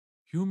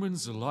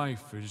Humans'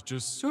 life is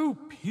just so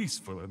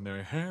peaceful and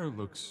their hair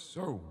looks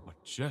so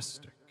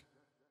majestic.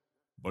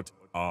 But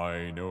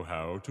I know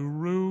how to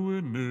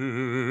ruin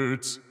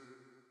it.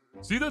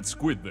 See that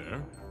squid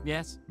there?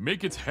 Yes.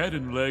 Make its head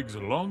and legs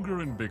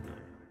longer and bigger.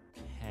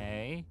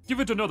 Okay.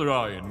 Give it another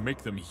eye and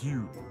make them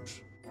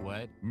huge.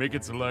 What? Make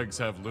its legs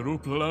have little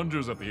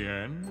plungers at the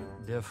end.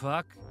 The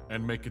fuck?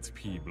 And make its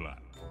pee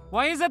black.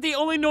 Why is that the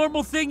only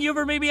normal thing you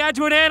ever made me add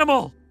to an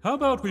animal? How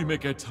about we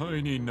make a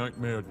tiny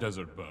nightmare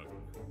desert bug?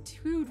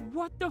 Dude,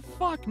 what the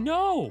fuck?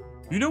 No!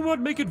 You know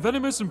what? Make it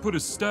venomous and put a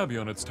stabby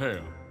on its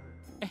tail.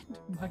 End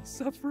my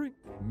suffering.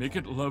 Make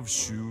it love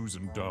shoes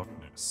and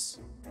darkness.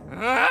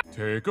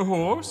 Take a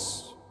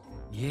horse.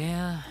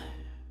 Yeah.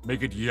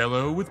 Make it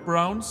yellow with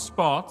brown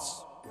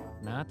spots.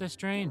 Not the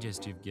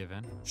strangest you've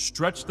given.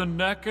 Stretch the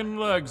neck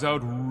and legs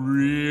out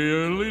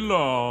really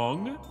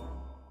long.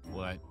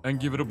 What?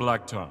 And give it a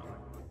black tongue.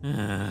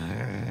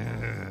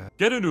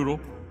 Get a noodle.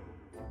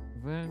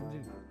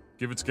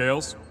 Give it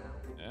scales.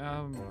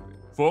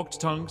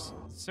 Forked tongues.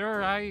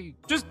 Sir,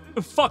 Just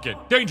fuck it.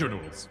 Danger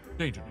noodles.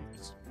 Danger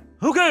noodles.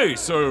 Okay,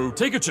 so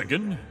take a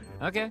chicken.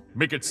 Okay.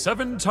 Make it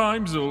 7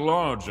 times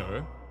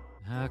larger.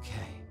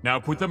 Okay. Now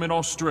put them in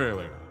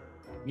Australia.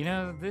 You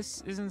know,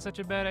 this isn't such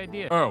a bad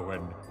idea. Oh,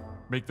 and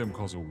make them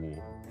cause a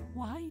war.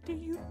 Why do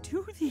you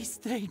do these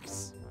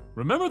things?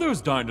 Remember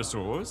those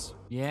dinosaurs?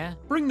 Yeah?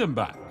 Bring them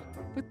back.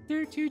 But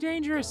they're too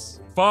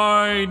dangerous.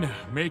 Fine.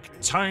 Make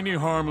tiny,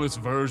 harmless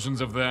versions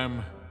of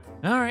them.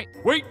 Alright.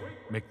 Wait.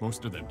 Make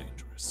most of them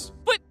dangerous.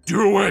 What?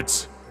 Do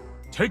it!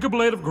 Take a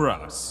blade of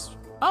grass.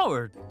 Oh,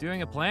 we're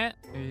doing a plant?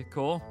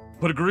 Cool.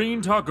 Put a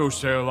green taco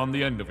shell on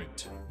the end of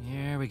it.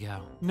 Here we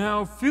go.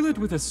 Now fill it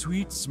with a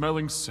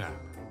sweet-smelling sap.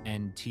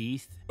 And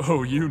teeth?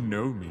 Oh, you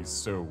know me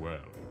so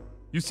well.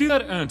 You see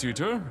that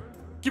anteater?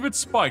 Give it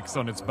spikes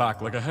on its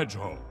back like a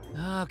hedgehog.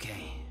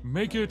 Okay.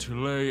 Make it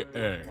lay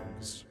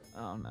eggs.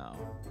 Oh no.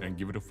 And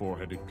give it a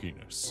 4-headed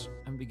penis.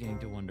 I'm beginning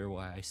to wonder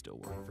why I still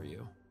work for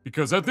you.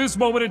 Because at this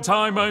moment in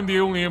time, I'm the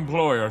only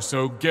employer,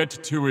 so get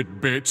to it,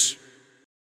 bitch.